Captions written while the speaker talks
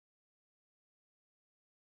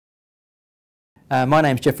My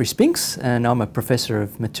name's Geoff Spinks and I'm a Professor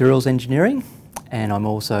of Materials Engineering, and I'm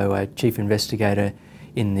also a Chief Investigator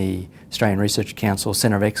in the Australian Research Council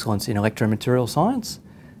Centre of Excellence in Electromaterial Science,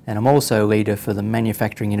 and I'm also leader for the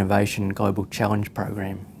Manufacturing Innovation Global Challenge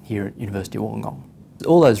Program here at University of Wollongong.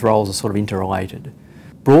 All those roles are sort of interrelated.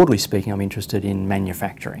 Broadly speaking, I'm interested in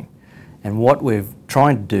manufacturing, and what we're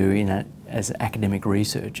trying to do as academic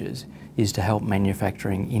researchers is to help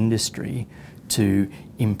manufacturing industry to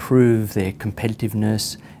improve their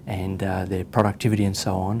competitiveness and their productivity and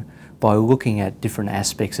so on by looking at different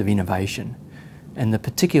aspects of innovation. And the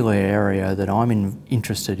particular area that I'm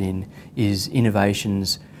interested in is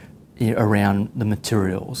innovations around the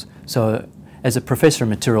materials. So as a Professor of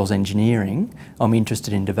Materials Engineering, I'm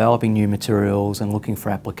interested in developing new materials and looking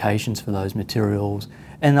for applications for those materials,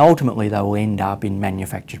 and ultimately they will end up in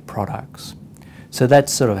manufactured products. So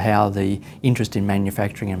that's sort of how the interest in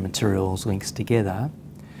manufacturing and materials links together.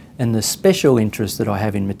 And the special interest that I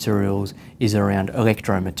have in materials is around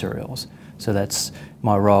electromaterials. So that's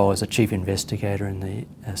my role as a Chief Investigator in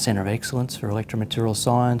the Centre of Excellence for Electromaterial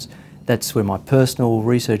Science. That's where my personal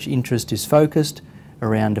research interest is focused,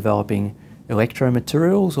 around developing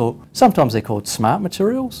electromaterials, or sometimes they're called smart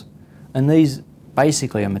materials. And these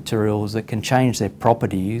basically are materials that can change their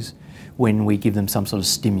properties when we give them some sort of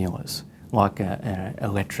stimulus, like an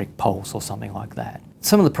electric pulse or something like that.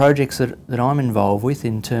 Some of the projects that I'm involved with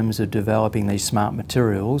in terms of developing these smart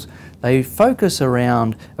materials, they focus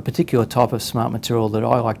around a particular type of smart material that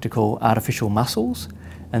I like to call artificial muscles.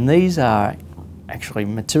 And these are actually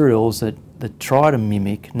materials that try to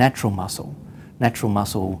mimic natural muscle. Natural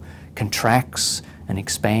muscle contracts and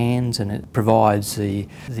expands, and it provides the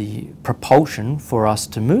propulsion for us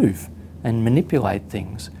to move and manipulate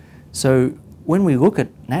things. So when we look at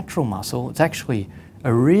natural muscle, it's actually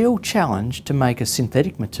a real challenge to make a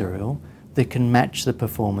synthetic material that can match the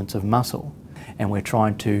performance of muscle. And we're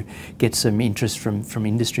trying to get some interest from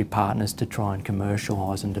industry partners to try and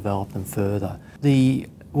commercialise and develop them further. The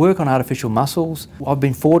work on artificial muscles, I've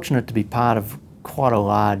been fortunate to be part of quite a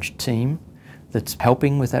large team that's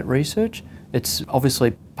helping with that research. It's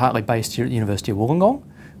obviously partly based here at the University of Wollongong,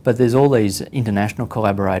 but there's all these international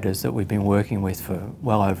collaborators that we've been working with for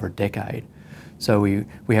well over a decade. So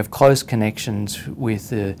we have close connections with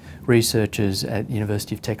the researchers at the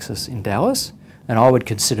University of Texas in Dallas, and I would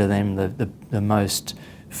consider them the most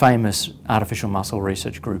famous artificial muscle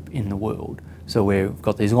research group in the world. So we've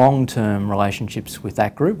got these long-term relationships with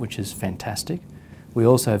that group, which is fantastic. We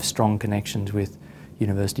also have strong connections with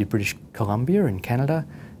University of British Columbia in Canada,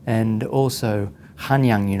 and also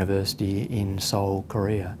Hanyang University in Seoul,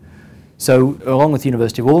 Korea. So along with the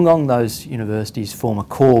University of Wollongong, those universities form a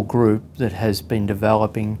core group that has been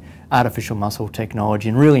developing artificial muscle technology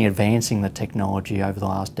and really advancing the technology over the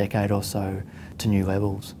last decade or so to new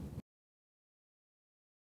levels.